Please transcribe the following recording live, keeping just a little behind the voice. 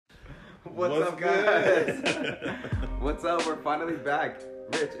What's up, guys? What's up? We're finally back.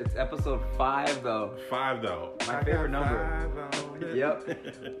 Rich, it's episode 5 though. 5 though. My favorite number.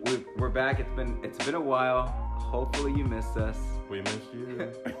 Yep. We're back. It's been a while. Hopefully you missed us. We missed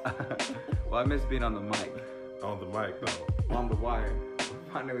you. Well, I miss being on the mic. On the mic though. On the wire.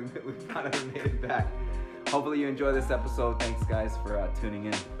 We finally made it back. Hopefully you enjoy this episode. Thanks guys for tuning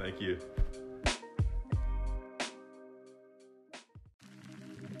in. Thank you.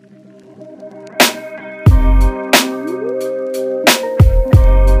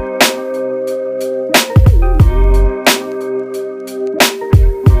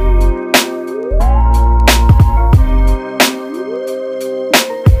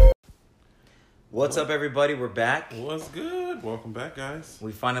 What's up, everybody? We're back. What's good? Welcome back, guys.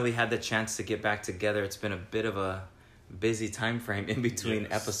 We finally had the chance to get back together. It's been a bit of a busy time frame in between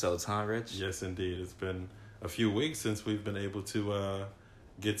episodes, huh, Rich? Yes, indeed. It's been a few weeks since we've been able to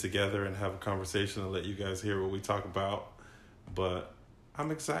get together and have a conversation and let you guys hear what we talk about. But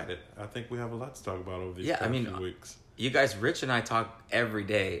I'm excited. I think we have a lot to talk about over these few weeks. You guys, Rich and I talk every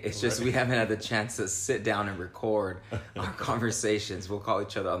day. It's just we haven't had the chance to sit down and record our conversations. We'll call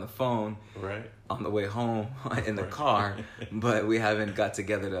each other on the phone, on the way home, in the car, but we haven't got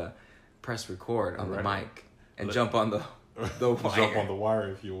together to press record on the mic and jump on the wire. Jump on the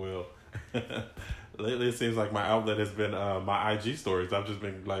wire, if you will. Lately, it seems like my outlet has been my IG stories. I've just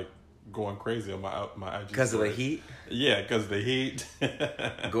been like going crazy on my IG because of the heat. Yeah, because of the heat.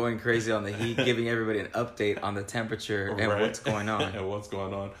 Going crazy on the heat, giving everybody an update on the temperature and what's going on. And what's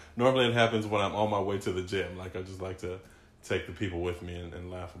going on. Normally it happens when I'm on my way to the gym. Like, I just like to take the people with me and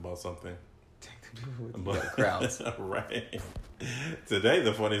laugh about something. Take the people with me. Crowds. Right. Today,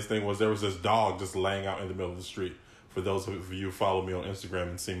 the funniest thing was there was this dog just laying out in the middle of the street. For those of you who follow me on Instagram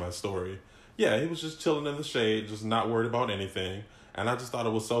and see my story. Yeah, he was just chilling in the shade, just not worried about anything. And I just thought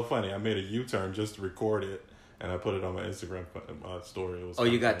it was so funny. I made a U-turn just to record it, and I put it on my Instagram story. It was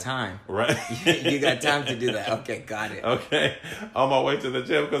you got time. Right? You got time to do that. Okay, got it. Okay. On my way to the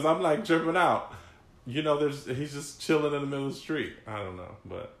gym, because I'm like tripping out. You know, he's just chilling in the middle of the street. I don't know,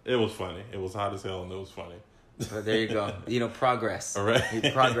 but it was funny. It was hot as hell, and it was funny. But there you go. You know, progress. All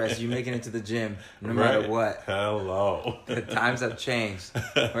right. Progress. You making it to the gym, no matter what. Hello. The times have changed.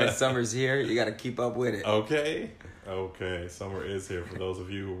 Right, summer's here. You got to keep up with it. Okay, summer is here. For those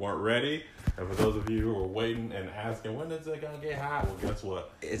of you who weren't ready, and for those of you who are waiting and asking, when is it gonna get hot? Well, guess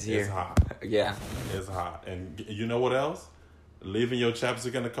what? It's here. It's hot. Yeah. It's hot. And you know what else? Leaving your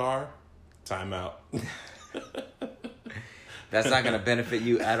chapstick in the car, time out. That's not going to benefit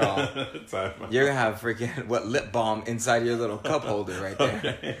you at all. Time out. You're going to have freaking, lip balm inside your little cup holder right there.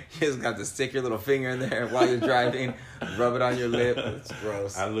 Okay. You just got to stick your little finger in there while you're driving, rub it on your lip. It's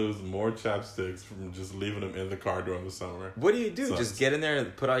gross. I lose more chapsticks from just leaving them in the car during the summer. What do you do? Just get in there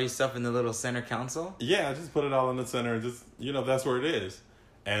and put all your stuff in the little center console? Yeah, I just put it all in the center and just, that's where it is.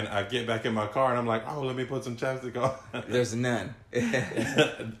 And I get back in my car and I'm like, oh, let me put some chapstick on. There's none.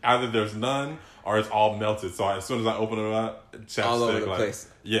 Either there's none or it's all melted. So as soon as I open it up, chapstick. All over the place.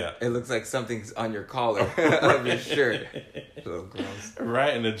 Yeah. It looks like something's on your collar of your shirt. A little gross.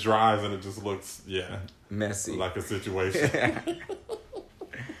 Right, and it dries and it just looks, messy. Like a situation.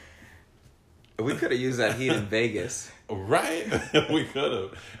 We could have used that heat in Vegas. Right? We could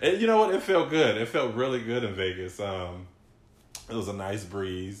have. And you know what? It felt good. It felt really good in Vegas. It was a nice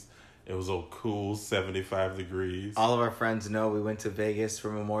breeze. It was a cool 75 degrees. All of our friends know we went to Vegas for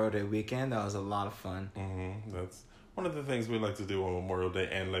Memorial Day weekend. That was a lot of fun. Mm-hmm. That's one of the things we like to do on Memorial Day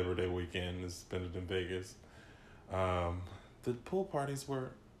and Labor Day weekend is spend it in Vegas. The pool parties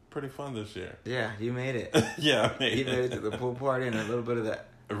were pretty fun this year. Yeah, you made it. Yeah, You made it to the pool party and a little bit of that.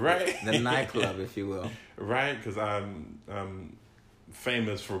 Right. The nightclub, if you will. Right, because I'm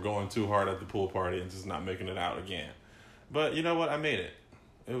famous for going too hard at the pool party and just not making it out again. But you know what? I made it.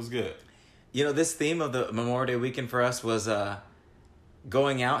 It was good. You know, this theme of the Memorial Day weekend for us was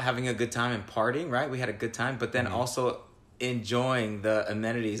going out, having a good time, and partying, right? We had a good time, but then also enjoying the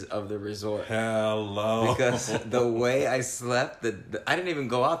amenities of the resort. Hello. Because the way I slept, I didn't even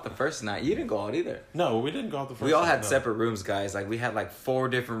go out the first night. You didn't go out either. No, we didn't go out the first night. We all had separate rooms, guys. Like, we had 4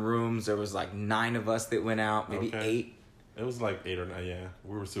 different rooms. There was 9 of us that went out, maybe 8. It was 8 or 9, yeah.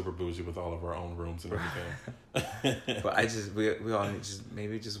 We were super bougie with all of our own rooms and everything. But we all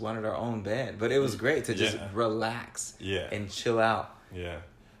just wanted our own bed. But it was great to just relax and chill out. Yeah.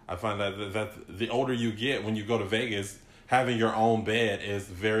 I find that the older you get, when you go to Vegas, having your own bed is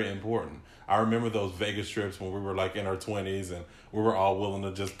very important. I remember those Vegas trips when we were in our 20s and we were all willing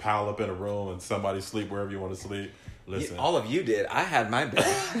to just pile up in a room and somebody sleep wherever you want to sleep. Listen, all of you did. I had my bed.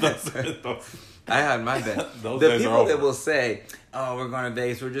 I had my bed. Those the days people are over. that will say, "Oh, we're going to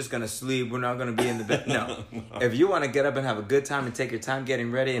Vegas. We're just going to sleep. We're not going to be in the bed." No. If you want to get up and have a good time and take your time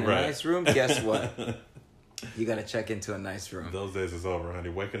getting ready in a nice room, guess what? You got to check into a nice room. Those days is over, honey.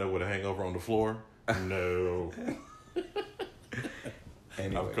 Waking up with a hangover on the floor? No.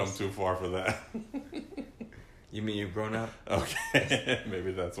 I've come too far for that. You mean you've grown up? Okay.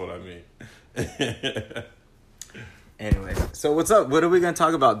 Maybe that's what I mean. Anyway, so what's up? What are we going to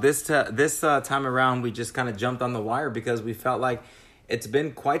talk about? This time around, we just kind of jumped on the wire because we felt like it's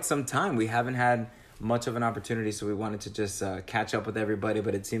been quite some time. We haven't had much of an opportunity, so we wanted to just catch up with everybody,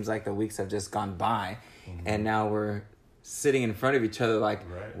 but it seems like the weeks have just gone by, and now we're sitting in front of each other like,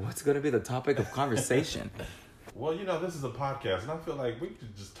 what's going to be the topic of conversation? Well, this is a podcast, and I feel like we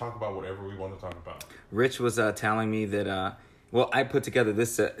could just talk about whatever we want to talk about. Rich was telling me that... I put together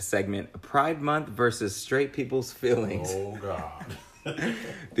this segment, Pride Month versus straight people's feelings. Oh, God.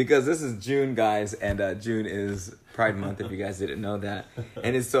 Because this is June, guys, and June is Pride Month, if you guys didn't know that.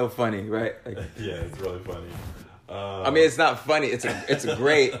 And it's so funny, right? Yeah, it's really funny. It's not funny. It's a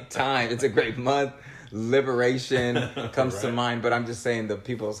great time. It's a great month. Liberation comes to mind, but I'm just saying the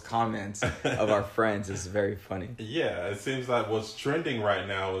people's comments of our friends is very funny. Yeah, it seems like what's trending right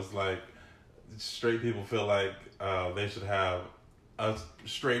now is like straight people feel like they should have a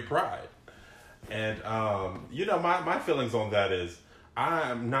straight pride. And, my feelings on that is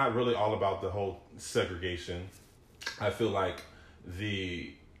I'm not really all about the whole segregation. I feel like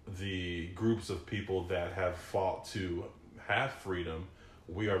the groups of people that have fought to have freedom,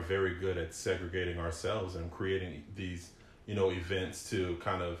 we are very good at segregating ourselves and creating these, events to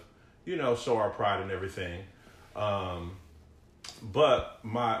kind of, show our pride and everything. But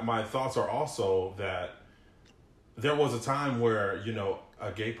my thoughts are also that there was a time where,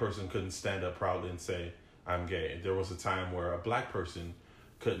 a gay person couldn't stand up proudly and say, I'm gay. There was a time where a black person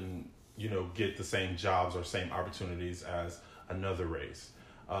couldn't, get the same jobs or same opportunities as another race.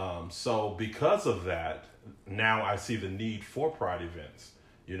 So because of that, now I see the need for pride events.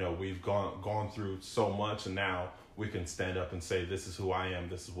 We've gone through so much, and now we can stand up and say, this is who I am.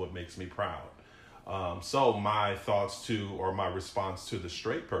 This is what makes me proud. So my thoughts or my response to the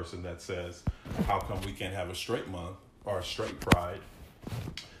straight person that says, how come we can't have a straight month or a straight pride?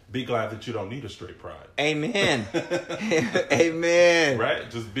 Be glad that you don't need a straight pride. Amen. Amen. Right?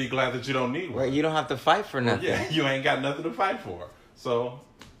 Just be glad that you don't need one. Right, you don't have to fight for nothing. Yeah, you ain't got nothing to fight for. So,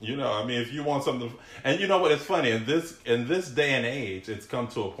 if you want something, and you know what? It's funny in this day and age, it's come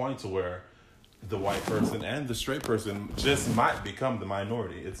to a point to where the white person and the straight person just might become the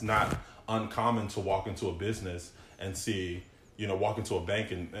minority. It's not uncommon to walk into a business and see, walk into a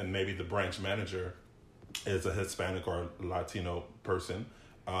bank and maybe the branch manager is a Hispanic or Latino person.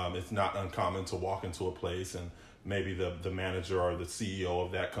 It's not uncommon to walk into a place and maybe the manager or the CEO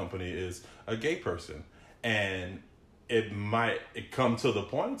of that company is a gay person. And it might come to the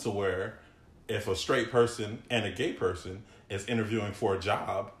point to where if a straight person and a gay person is interviewing for a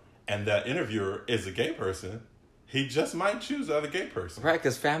job and that interviewer is a gay person, he just might choose the other gay person. Right,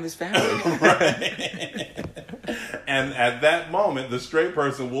 because family's family. Right. And at that moment, the straight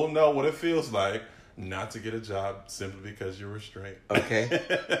person will know what it feels like not to get a job simply because you were straight. Okay.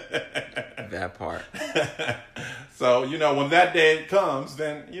 That part. So, when that day comes,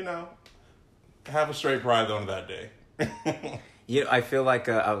 then, have a straight pride on that day. I feel like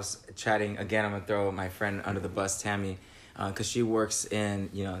I was chatting, again, I'm going to throw my friend under the bus, Tammy, because she works in,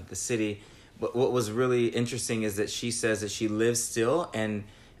 the city. But what was really interesting is that she says that she lives still and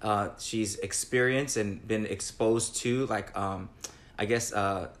she's experienced and been exposed to, like, I guess,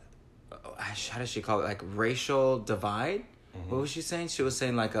 how does she call it? Like racial divide? Mm-hmm. What was she saying? She was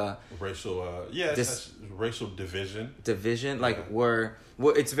saying like a... Racial, racial division. Division, like where...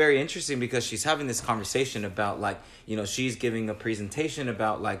 Well, it's very interesting because she's having this conversation about like, she's giving a presentation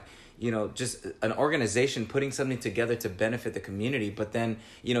about like, just an organization putting something together to benefit the community. But then,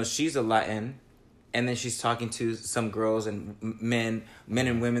 she's a Latin, and then she's talking to some girls and men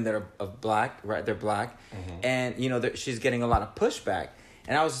and women that are of black, right? They're black. Mm-hmm. And, she's getting a lot of pushback.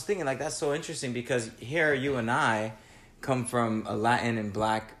 And I was just thinking, like, that's so interesting because here you and I come from a Latin and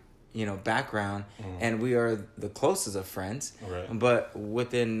black, background, and we are the closest of friends. Right. But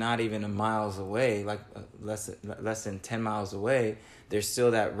within not even a miles away, like less than 10 miles away, there's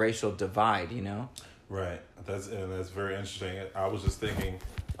still that racial divide, Right. That's very interesting. I was just thinking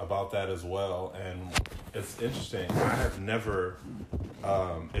about that as well, and it's interesting. I have never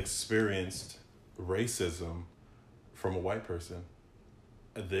experienced racism from a white person.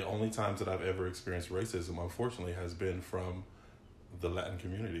 The only times that I've ever experienced racism, unfortunately, has been from the Latin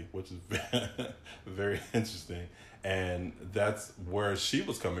community, which is very interesting. And that's where she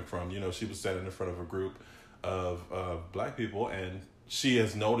was coming from. You know, she was standing in front of a group of Black people, and she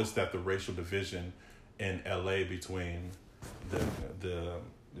has noticed that the racial division in LA between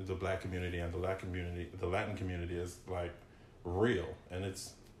the Black community and the Latin community is like real, and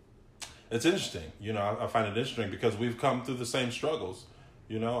it's interesting. You know, I find it interesting because we've come through the same struggles.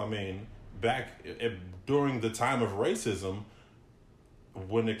 You know, I mean, during the time of racism,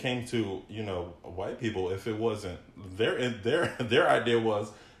 when it came to, you know, white people, if it wasn't their idea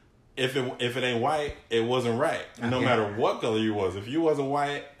was, if it ain't white, it wasn't right. No matter what color you was, if you wasn't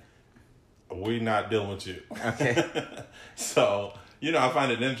white, we not dealing with you. Okay. So, you know, I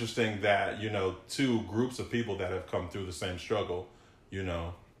find it interesting that, you know, two groups of people that have come through the same struggle, you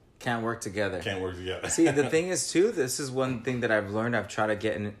know, can't work together. See, the thing is too, this is one thing that I've learned. I've tried to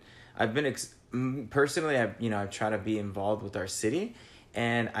get in. I've been personally, I've tried to be involved with our city,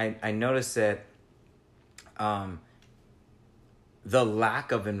 and I noticed that the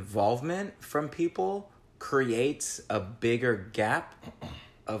lack of involvement from people creates a bigger gap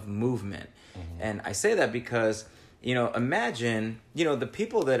of movement. Mm-hmm. And I say that because, you know, imagine, you know, the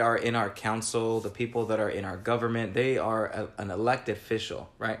people that are in our council, the people that are in our government, they are an elected official,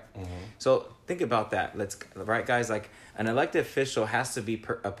 right? Mm-hmm. So think about that. Right, guys, like an elected official has to be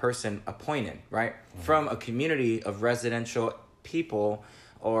a person appointed, right? Mm-hmm. From a community of residential people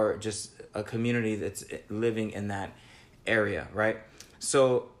or just a community that's living in that area, right?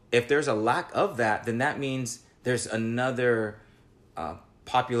 So if there's a lack of that, then that means there's another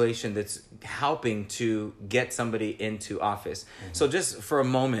population that's helping to get somebody into office. Mm-hmm. So just for a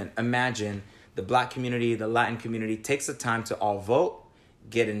moment, imagine the Black community, the Latin community takes the time to all vote,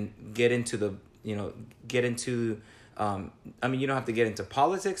 get into the, you know, get into, I mean, you don't have to get into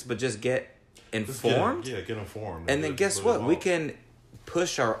politics, but just get informed. Get informed. And then guess what? We can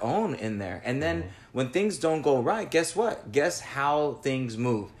push our own in there. And then when things don't go right, guess what? Guess how things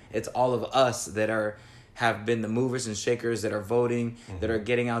move. It's all of us that have been the movers and shakers that are voting, that are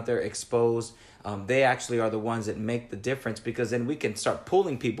getting out there exposed. They actually are the ones that make the difference, because then we can start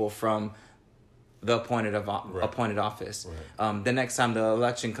pulling people from the appointed office. Right. The next time the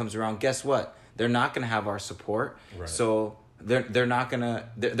election comes around, guess what? They're not going to have our support. Right. So they're not gonna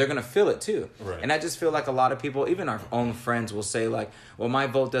they're gonna feel it too. Right. And I just feel like a lot of people, even our own friends, will say like, well, my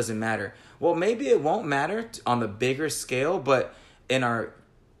vote doesn't matter. Well, maybe it won't matter on the bigger scale, but in our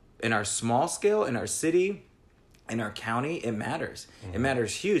small scale, in our city, in our county, it matters. Mm-hmm. It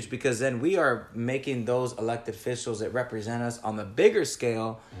matters huge, because then we are making those elected officials that represent us on the bigger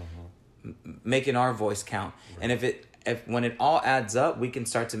scale, making our voice count. Right. And if when it all adds up, we can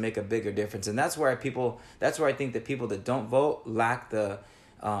start to make a bigger difference. And that's where I think that people that don't vote lack the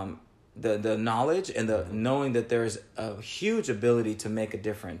knowledge and the knowing that there's a huge ability to make a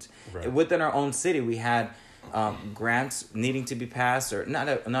difference. Right. Within our own city, we had grants needing to be passed, or not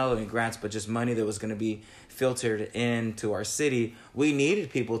only grants, but just money that was going to be filtered into our city. We needed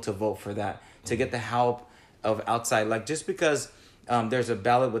people to vote for that, to get the help of outside. Like, just because there's a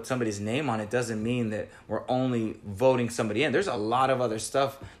ballot with somebody's name on it doesn't mean that we're only voting somebody in. There's a lot of other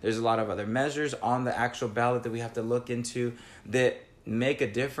stuff. There's a lot of other measures on the actual ballot that we have to look into that make a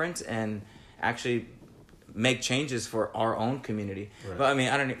difference and actually make changes for our own community. Right. But I mean,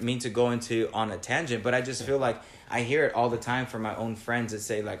 I don't mean to go on a tangent, but I just feel like I hear it all the time from my own friends that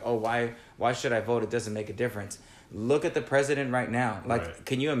say like, oh, why should I vote? It doesn't make a difference. Look at the president right now. Like,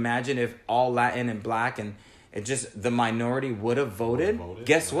 Can you imagine if all Latin and Black and it just the minority would have voted?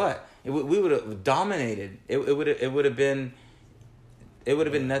 Guess what? We would have dominated. It would have been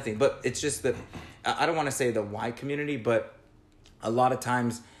nothing. But it's just that I don't want to say the white community, but a lot of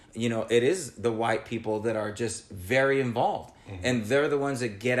times, you know, it is the white people that are just very involved, and they're the ones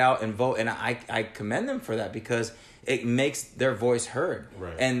that get out and vote. And I commend them for that, because it makes their voice heard.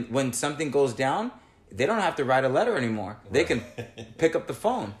 Right. And when something goes down, they don't have to write a letter anymore. Right. They can pick up the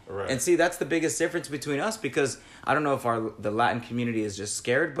phone. Right. And see, that's the biggest difference between us, because I don't know if the Latin community is just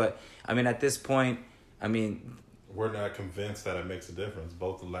scared, but I mean, at this point, I mean, we're not convinced that it makes a difference,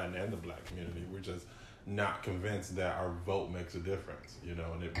 both the Latin and the Black community. We're just not convinced that our vote makes a difference, you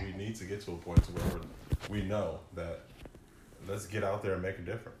know, and we need to get to a point where we know that let's get out there and make a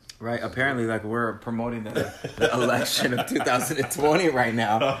difference. Right. Apparently, like, we're promoting the election of 2020 right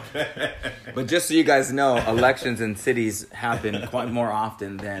now. Okay. But just so you guys know, elections in cities happen quite more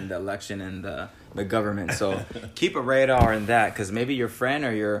often than the election in the government. So keep a radar on that, because maybe your friend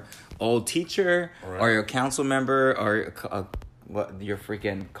or your old teacher or your council member or your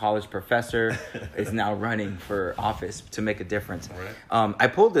freaking college professor is now running for office to make a difference. Right. I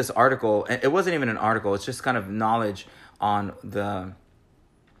pulled this article. It wasn't even an article. It's just kind of knowledge on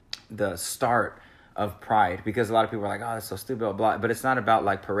the start of Pride, because a lot of people are like, oh, that's so stupid, blah, blah. But it's not about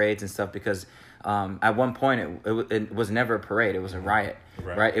like parades and stuff, because at one point it was never a parade. It was a riot,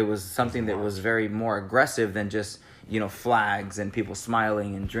 right? It was something that was very more aggressive than just, flags and people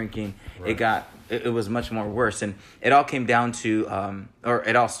smiling and drinking. Right. It was much more worse. And it all came down to, or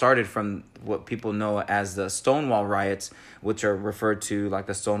it all started from what people know as the Stonewall riots, which are referred to like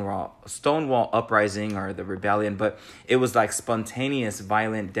the Stonewall uprising or the rebellion. But it was like spontaneous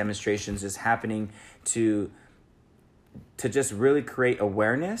violent demonstrations just happening to just really create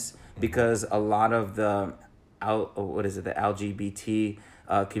awareness, because a lot of the LGBT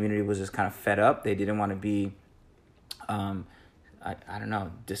community was just kind of fed up. They didn't want to be I don't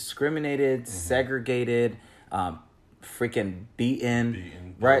know, discriminated, segregated, freaking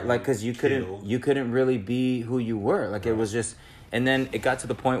beaten, right? Like, because you couldn't really be who you were. Like, it was just, and then it got to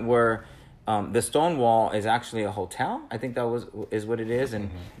the point where the Stonewall is actually a hotel. I think is what it is. And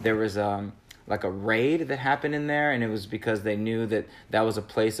there was like a raid that happened in there, and it was because they knew that was a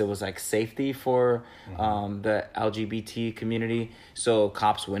place that was like safety for the LGBT community. So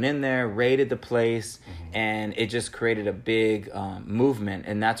cops went in there, raided the place, and it just created a big movement.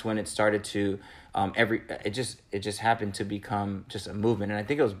 And that's when it started to it just happened to become just a movement. And I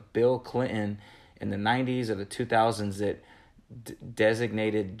think it was Bill Clinton in the 90s or the 2000s that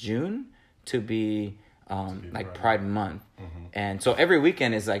designated June to be like Pride Month. And so every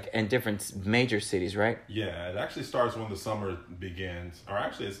weekend is like in different major cities, right? Yeah, it actually starts when the summer begins, or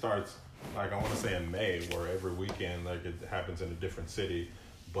actually it starts like I want to say in May, where every weekend like it happens in a different city,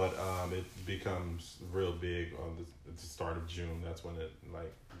 but it becomes real big on the start of June. That's when it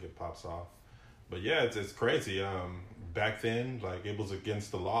like pops off. But yeah, it's crazy. Back then, like it was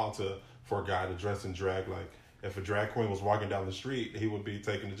against the law for a guy to dress in drag. Like if a drag queen was walking down the street, he would be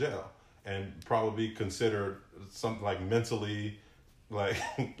taken to jail and probably considered something like mentally, like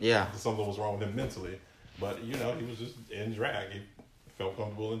something was wrong with him mentally. But he was just in drag. He felt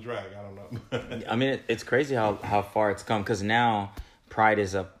comfortable in drag. I don't know. I mean, it's crazy how far it's come, because now Pride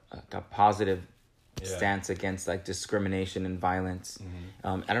is a positive stance against like discrimination and violence.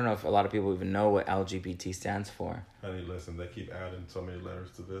 I don't know if a lot of people even know what LGBT stands for. Honey, listen, they keep adding so many letters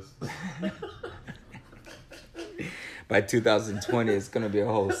to this. By 2020, it's going to be a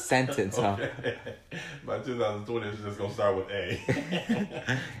whole sentence, huh? By 2020, it's just going to start with A.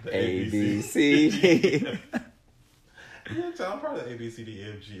 A, B, C, D. Yeah, I'm part of the A, B, C, D, E,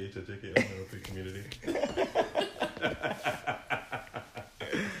 F, G, H, I, J, K, L, M, N, O, P community.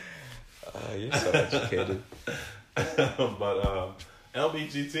 You're so educated. But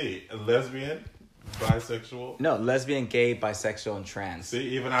LBGT, lesbian, bisexual. No, lesbian, gay, bisexual, and trans.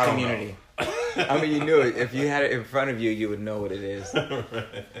 See, even I don't community. I mean, you knew it. If you had it in front of you, you would know what it is.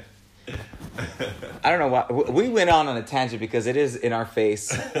 Right. I don't know why we went on a tangent, because it is in our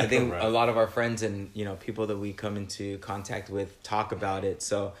face. I think a lot of our friends and people that we come into contact with talk about it.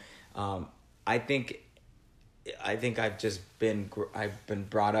 So I think I've been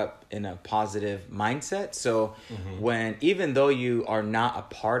brought up in a positive mindset. So even though you are not a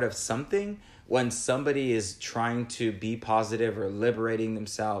part of something, when somebody is trying to be positive or liberating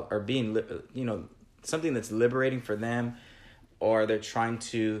themselves or being, something that's liberating for them, or they're trying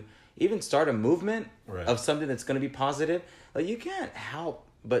to even start a movement of something that's going to be positive, like you can't help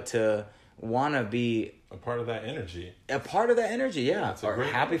but to want to be a part of that energy. Yeah. Or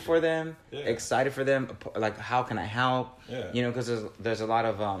happy for them, excited for them. Like, how can I help? Yeah. Because there's a lot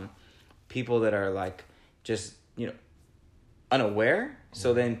of people that are like just, unaware.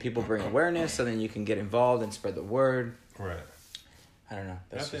 So then people bring awareness, so then you can get involved and spread the word. Right. I don't know.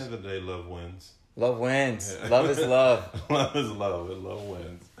 At the end of the day, love wins. Love wins. Yeah. Love is love. Love is love, and love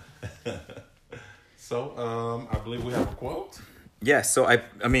wins. So, I believe we have a quote. Yeah, so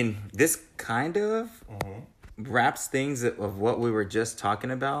I mean, this kind of wraps things of what we were just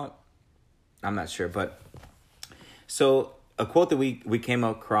talking about. I'm not sure, but so a quote that we came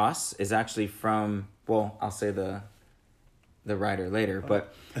across is actually from, well, I'll say the writer later,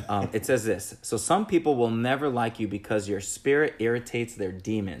 but it says this: so some people will never like you because your spirit irritates their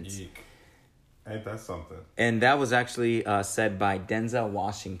demons. Eek. Ain't that something? And that was actually said by Denzel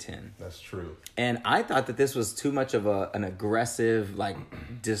Washington. That's true. And I thought that this was too much of an aggressive, like,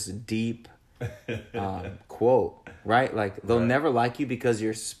 just deep quote, right? Like, they'll never like you because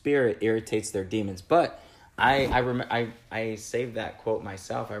your spirit irritates their demons. But I saved that quote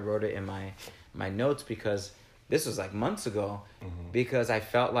myself. I wrote it in my notes because this was like months ago, because I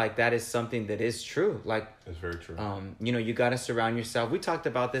felt like that is something that is true. Like, it's very true. You got to surround yourself. We talked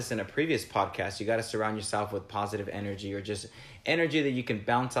about this in a previous podcast. You got to surround yourself with positive energy, or just energy that you can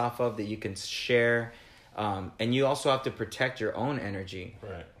bounce off of, that you can share. And you also have to protect your own energy.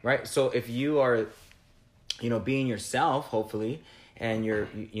 Right. Right. So if you are, being yourself, hopefully, and you're,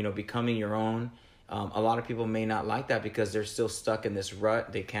 becoming your own, a lot of people may not like that because they're still stuck in this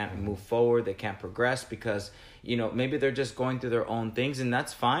rut. They can't move forward. They can't progress because, maybe they're just going through their own things, and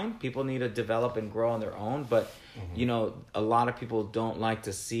that's fine. People need to develop and grow on their own. But, a lot of people don't like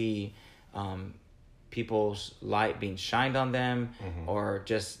to see people's light being shined on them or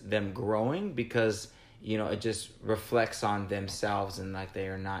just them growing because, it just reflects on themselves and like they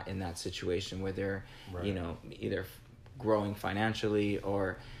are not in that situation where they're, either growing financially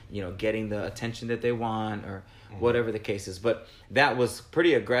or, getting the attention that they want or whatever the case is. But that was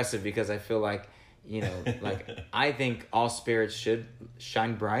pretty aggressive because I feel like, I think all spirits should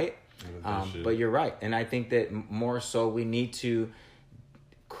shine bright. But you're right. And I think that more so we need to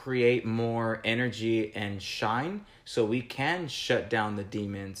create more energy and shine so we can shut down the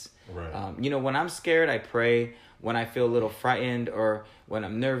demons. Right. When I'm scared, I pray. When I feel a little frightened or when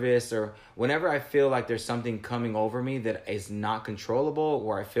I'm nervous or whenever I feel like there's something coming over me that is not controllable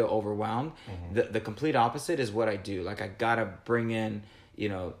or I feel overwhelmed, the complete opposite is what I do. Like I gotta bring in,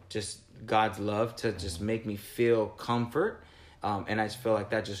 just God's love to just make me feel comfort. And I just feel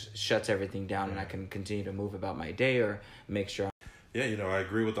like that just shuts everything down and I can continue to move about my day or make sure. Yeah, I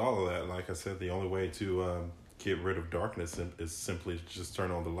agree with all of that. Like I said, the only way to get rid of darkness is simply to just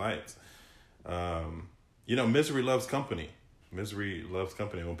turn on the lights. Misery loves company. Misery loves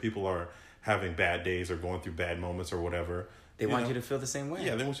company. When people are having bad days or going through bad moments or whatever, they want you to feel the same way.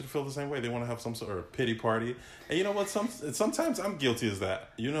 Yeah, they want you to feel the same way. They want to have some sort of pity party. And you know what? Sometimes I'm guilty as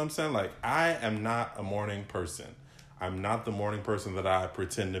that. You know what I'm saying? Like, I am not a morning person. I'm not the morning person that I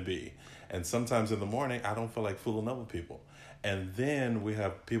pretend to be. And sometimes in the morning, I don't feel like fooling up with people. And then we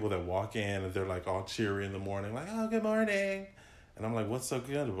have people that walk in and they're like all cheery in the morning, like, oh, good morning. And I'm like, what's so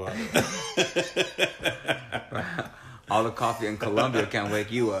good about it? All the coffee in Colombia can't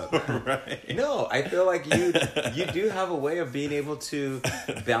wake you up. Right. No, I feel like you do have a way of being able to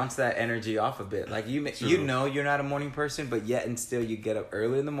bounce that energy off a bit. Like you're not a morning person, but yet and still you get up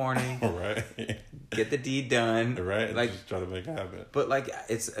early in the morning. Right. Get the deed done. Right. Like just try to make it happen. But like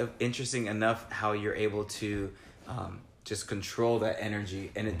it's interesting enough how you're able to just control that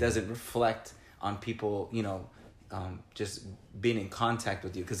energy and it doesn't reflect on people, just being in contact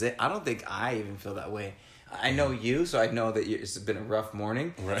with you. Because I don't think I even feel that way. I know you, so I know that it's been a rough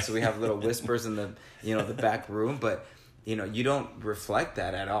morning. Right. So we have little whispers in the, the back room, but you don't reflect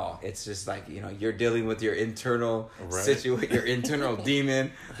that at all. It's just like, you're dealing with your internal your internal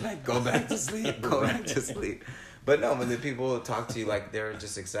demon. Like, go back to sleep, back to sleep. But no, when the people talk to you, like they're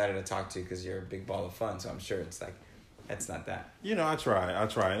just excited to talk to you because you're a big ball of fun. So I'm sure it's like, it's not that. I try.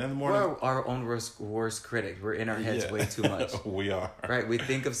 And in the morning, we're our own worst critic. We're in our heads way too much. We are. Right? We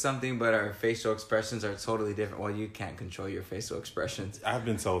think of something, but our facial expressions are totally different. Well, you can't control your facial expressions. I've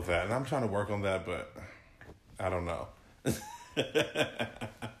been told that, and I'm trying to work on that, but I don't know.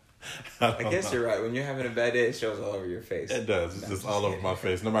 I guess you're right. When you're having a bad day, it shows all over your face. It does. It's just all over my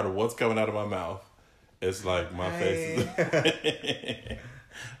face. No matter what's coming out of my mouth, it's like my face is...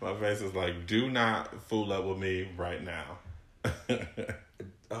 My face is like, do not fool up with me right now.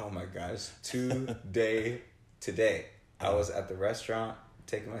 Oh my gosh. Today, I was at the restaurant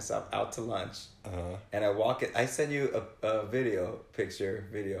taking myself out to lunch. And I sent you a video,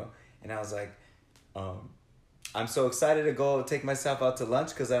 and I was like, I'm so excited to go take myself out to lunch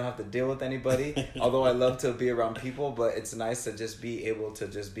because I don't have to deal with anybody. Although I love to be around people, but it's nice to just be able to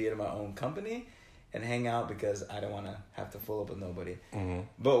just be in my own company and hang out because I don't want to have to fool up with nobody. Mm-hmm.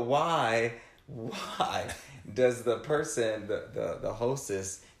 But why does the person, the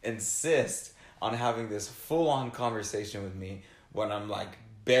hostess, insist on having this full-on conversation with me when I'm like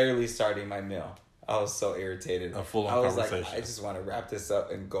barely starting my meal? I was so irritated. A full-on conversation. Like, I just want to wrap this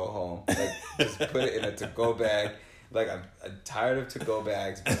up and go home. Like, just put it in a to-go bag. Like, I'm tired of to-go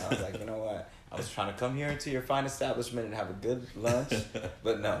bags. But I was like, you know what? I was trying to come here to your fine establishment and have a good lunch.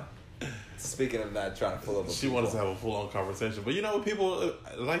 But no. Speaking of that, trying to pull up. She wanted to have a full-on conversation, but people,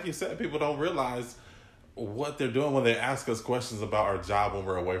 like you said, people don't realize what they're doing when they ask us questions about our job when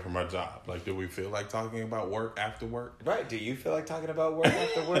we're away from our job. Like, do we feel like talking about work after work? Right. Do you feel like talking about work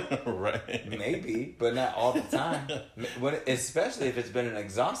after work? Right. Maybe, but not all the time. Especially if it's been an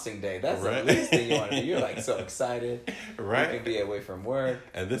exhausting day. That's the least thing you want to do. You're like so excited. Right. You can be away from work.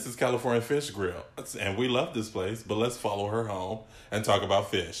 And this is California Fish Grill. And we love this place, but let's follow her home and talk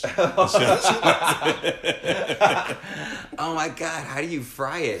about fish. Oh my God, how do you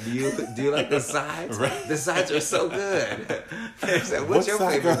fry it? Do you like the sides? Right. The sides are so good. Like, what's your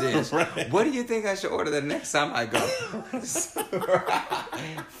favorite dish? Right. What do you think I should order the next time I go?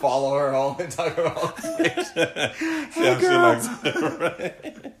 follow her home and talk about hey, girls.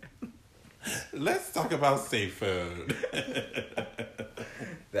 Right? Let's talk about seafood.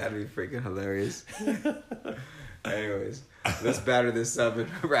 That'd be freaking hilarious. Anyways, let's batter this up and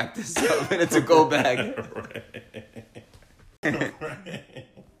wrap this up in a to-go bag. Right.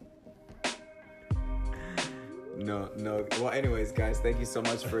 No. Well, anyways, guys, thank you so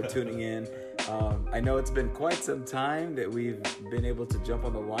much for tuning in. I know it's been quite some time that we've been able to jump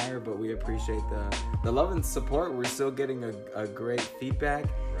on the wire, but we appreciate the love and support. We're still getting a great feedback.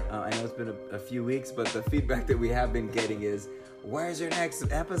 I know it's been a few weeks, but the feedback that we have been getting is, where's your next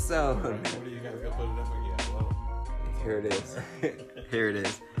episode? Right. What are you guys going to put it up again? Well, here it is. Here it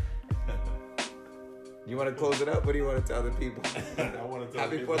is. You want to close it up? What do you want to tell the people? I want to tell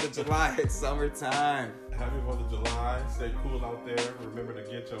Happy people. 4th of July. It's summertime. Happy 4th of July. Stay cool out there. Remember to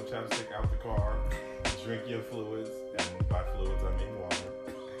get your chapstick out the car. Drink your fluids. And by fluids, I mean water.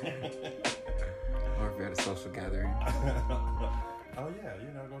 Or if you're at a social gathering. Oh, yeah.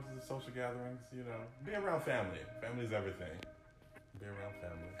 Go to the social gatherings. Be around family. Family's everything. Be around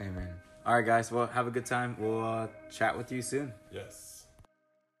family. Amen. All right, guys. Well, have a good time. We'll chat with you soon. Yes.